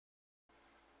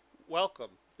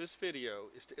Welcome. This video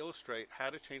is to illustrate how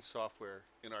to change software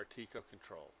in our TECO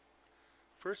control.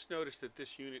 First, notice that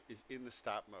this unit is in the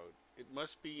stop mode. It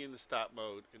must be in the stop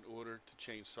mode in order to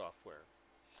change software.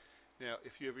 Now,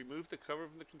 if you have removed the cover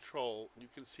from the control, you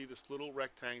can see this little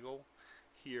rectangle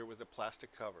here with a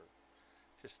plastic cover.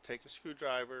 Just take a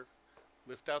screwdriver,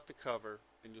 lift out the cover,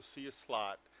 and you'll see a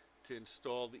slot to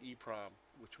install the EEPROM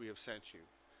which we have sent you.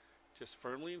 Just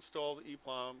firmly install the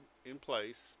EEPROM in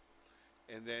place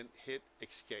and then hit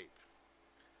escape.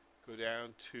 Go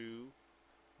down to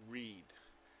read.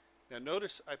 Now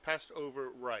notice I passed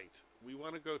over write. We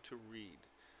want to go to read.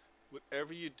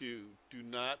 Whatever you do, do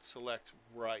not select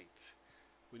write.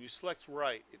 When you select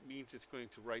write, it means it's going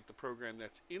to write the program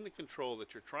that's in the control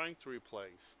that you're trying to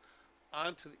replace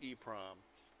onto the EEPROM,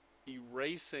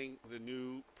 erasing the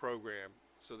new program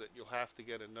so that you'll have to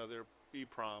get another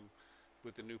EEPROM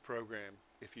with the new program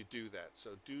if you do that.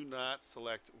 So do not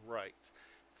select write.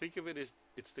 Think of it as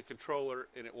it's the controller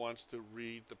and it wants to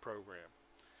read the program.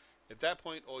 At that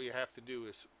point, all you have to do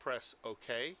is press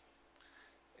OK,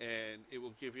 and it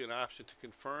will give you an option to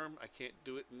confirm. I can't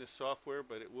do it in this software,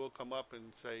 but it will come up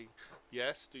and say,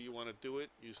 yes, do you want to do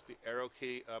it? Use the arrow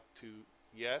key up to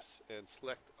yes and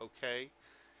select OK,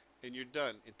 and you're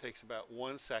done. It takes about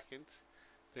 1 second.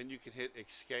 Then you can hit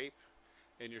escape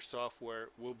and your software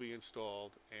will be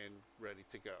installed and ready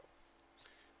to go.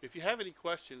 If you have any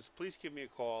questions, please give me a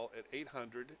call at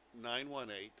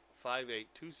 800-918-5820,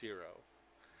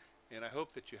 and I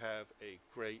hope that you have a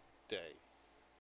great day.